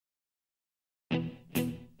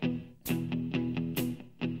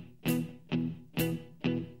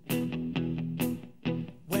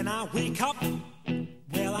I wake up,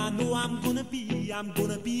 well, I know I'm gonna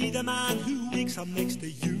be the man who wakes up next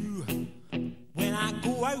to you. When I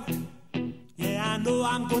go out, yeah, I know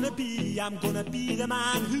I'm gonna be the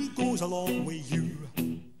man who goes along with you.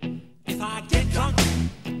 If I get drunk,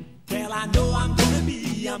 well, I know I'm gonna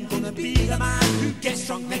be the man who gets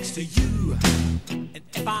drunk next to you. And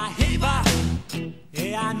if I haver,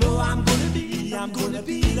 yeah, I know I'm gonna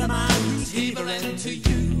be the man who's havering to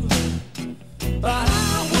you. But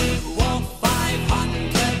I would walk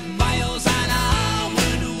 500 miles and I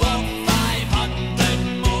would walk 500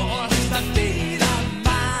 more to be the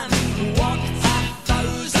man who walked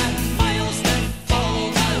 1,000 miles to fall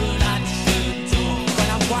down at your door. When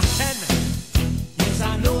I'm working, yes,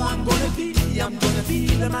 I know I'm gonna be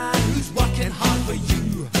the man who's working hard for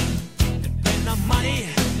you. And when the money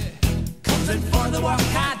comes in for the work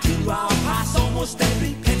I do, I'll pass almost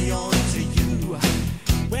every penny on to you.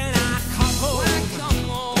 When I come home,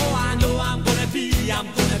 oh, I know I'm gonna be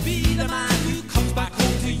the man who comes back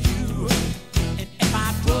home to you. And if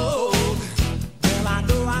I broke, well, I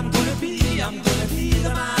know I'm gonna be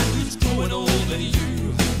the man who's going over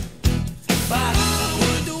you. But I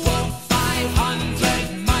would walk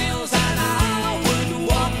 500 miles and I would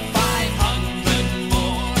walk 500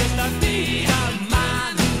 more just to be the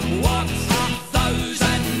man who walks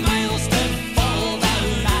 1,000 miles to fall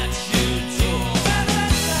down at your door.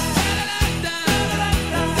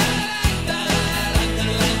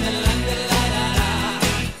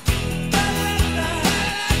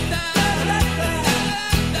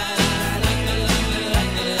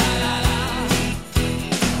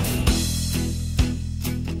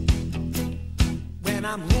 When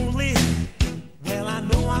I'm lonely, well, I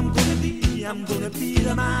know I'm gonna be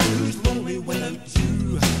the man who's lonely without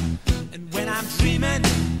you. And when I'm dreaming,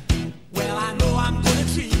 well, I know I'm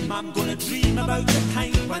gonna dream about the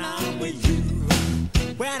time